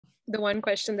the one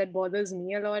question that bothers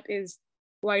me a lot is,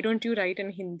 why don't you write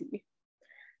in Hindi?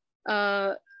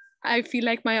 I feel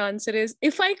like my answer is,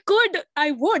 if I could,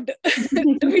 I would,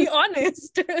 to be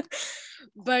honest.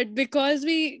 But because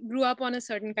we grew up on a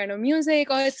certain kind of music,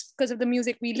 or it's because of the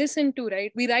music we listen to,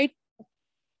 right?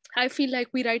 I feel like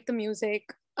we write the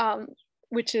music,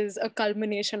 which is a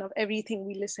culmination of everything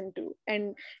we listen to.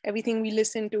 And everything we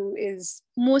listen to is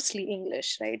mostly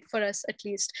English, right? For us, at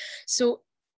least. So,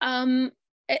 and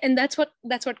that's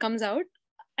what comes out.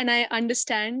 And I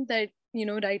understand that,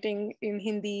 writing in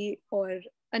Hindi or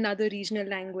another regional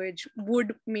language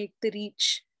would make the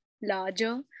reach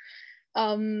larger.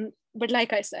 But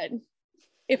like I said,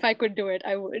 if I could do it,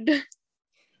 I would.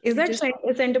 Is that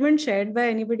a sentiment shared by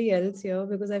anybody else here?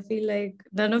 Because I feel like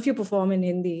none of you perform in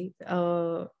Hindi.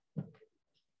 I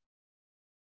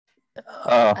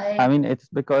mean, it's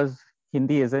because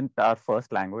Hindi isn't our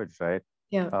first language, right?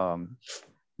 Yeah.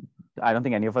 I don't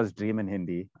think any of us dream in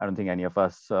Hindi. I don't think any of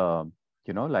us,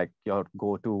 like your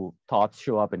go-to thoughts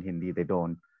show up in Hindi. They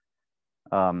don't.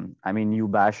 I mean,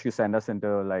 you send us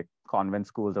into like convent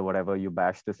schools or whatever, you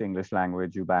bash this English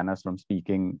language, you ban us from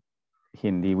speaking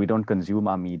Hindi. We don't consume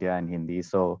our media in Hindi.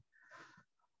 So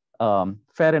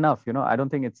fair enough. I don't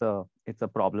think it's a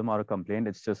problem or a complaint.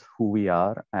 It's just who we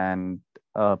are. And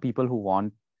people who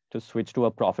want to switch to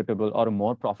a profitable or a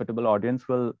more profitable audience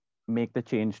will make the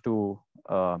change to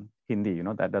Hindi.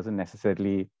 That doesn't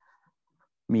necessarily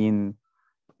mean,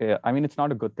 I mean, it's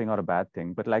not a good thing or a bad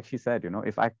thing, but like she said,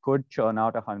 if I could churn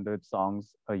out 100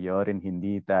 songs a year in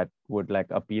Hindi that would like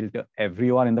appeal to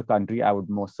everyone in the country, I would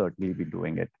most certainly be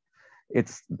doing it.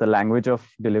 It's the language of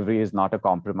delivery is not a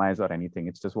compromise or anything.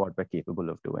 It's just what we're capable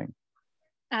of doing.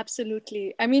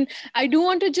 Absolutely. I mean, I do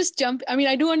want to just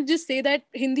say that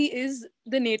Hindi is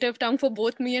the native tongue for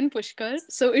both me and Pushkar.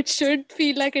 So it should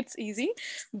feel like it's easy,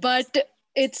 but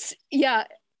it's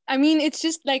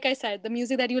just like I said, the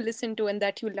music that you listen to and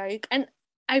that you like. And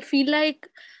I feel like,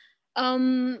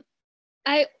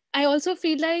 I also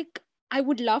feel like I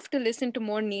would love to listen to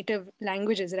more native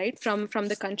languages, right, from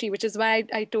the country, which is why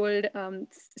I told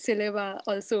Sikhiba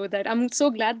also that I'm so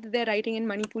glad that they're writing in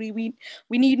Manipuri.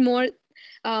 We need more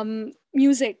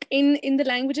music in the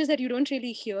languages that you don't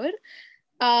really hear.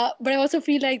 But I also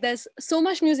feel like there's so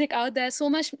much music out there, so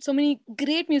many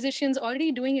great musicians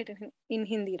already doing it in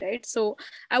Hindi, right? So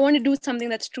I want to do something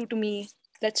that's true to me,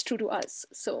 that's true to us.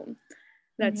 So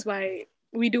that's why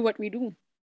we do what we do.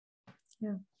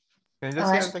 Yeah. Can I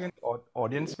just say, as like an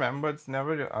audience member, it's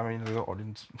never, the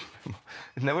audience,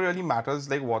 it never really matters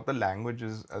like what the language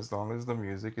is, as long as the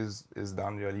music is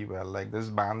done really well. Like there's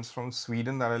bands from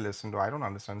Sweden that I listen to. I don't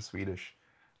understand Swedish,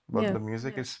 but the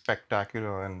music is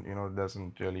spectacular and,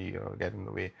 doesn't really get in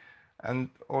the way. And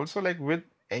also like with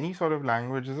any sort of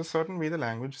language, there's a certain way the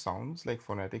language sounds, like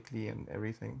phonetically and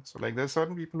everything. So like there's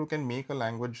certain people who can make a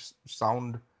language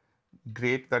sound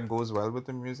great that goes well with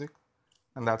the music.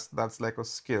 And that's like a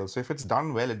skill. So if it's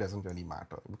done well, it doesn't really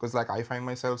matter, because like I find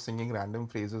myself singing random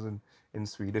phrases in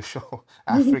Swedish or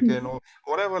African or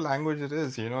whatever language it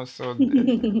is, so it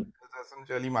doesn't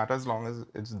really matter as long as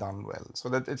it's done well. So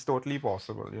that it's totally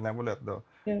possible. You never let the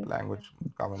language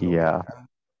come in the way. And,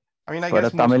 I mean, I guess most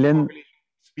of the population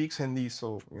speaks Hindi,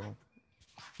 so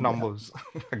numbers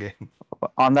again.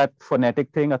 On that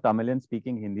phonetic thing, a Tamilian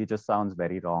speaking Hindi just sounds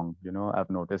very wrong. I've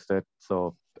noticed it.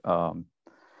 So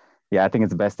I think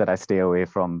it's best that I stay away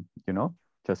from,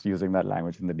 just using that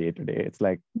language in the day-to-day. It's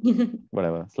like,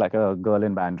 whatever. It's like a girl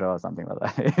in Bandra or something like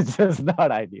that. It's just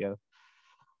not ideal.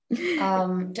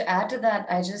 To add to that,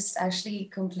 I just actually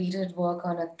completed work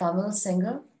on a Tamil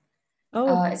singer.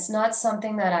 It's not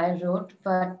something that I wrote,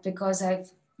 but because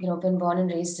I've, been born and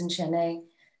raised in Chennai,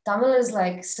 Tamil is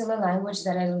like still a language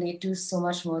that I relate to so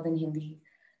much more than Hindi.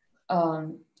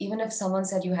 Even if someone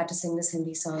said you had to sing this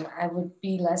Hindi song, I would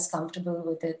be less comfortable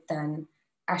with it than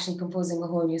actually composing a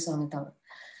whole new song in Tamil.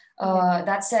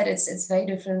 That said, it's very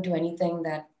different to anything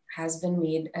that has been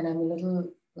made, and I'm a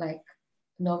little like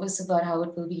nervous about how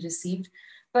it will be received.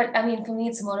 But I mean, for me,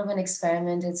 it's more of an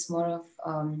experiment. It's more of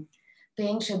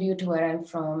paying tribute to where I'm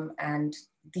from and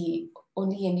the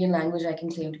only Indian language I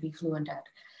can claim to be fluent at.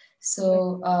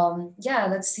 So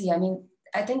let's see. I mean,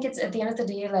 I think it's at the end of the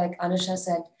day, like Anusha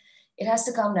said, it has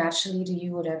to come naturally to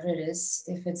you, whatever it is.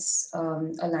 If it's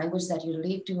a language that you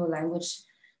relate to, a language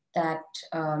that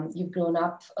you've grown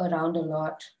up around a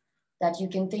lot, that you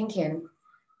can think in,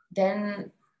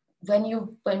 then when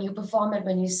you perform it,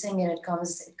 when you sing it, it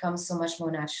comes so much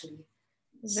more naturally.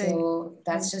 Right. So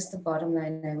that's just the bottom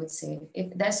line, I would say.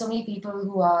 If there's so many people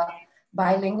who are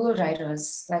bilingual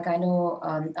writers, like I know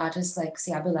artists like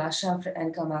Abhilasha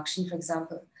and Kamakshi, for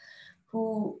example,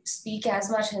 who speak as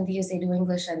much Hindi as they do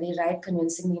English, and they write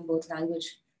convincingly in both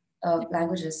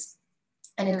languages,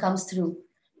 and it comes through.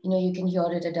 You can hear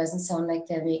it. It doesn't sound like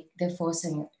they're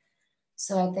forcing it.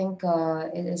 So I think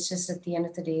it's just, at the end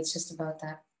of the day, it's just about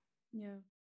that. Yeah.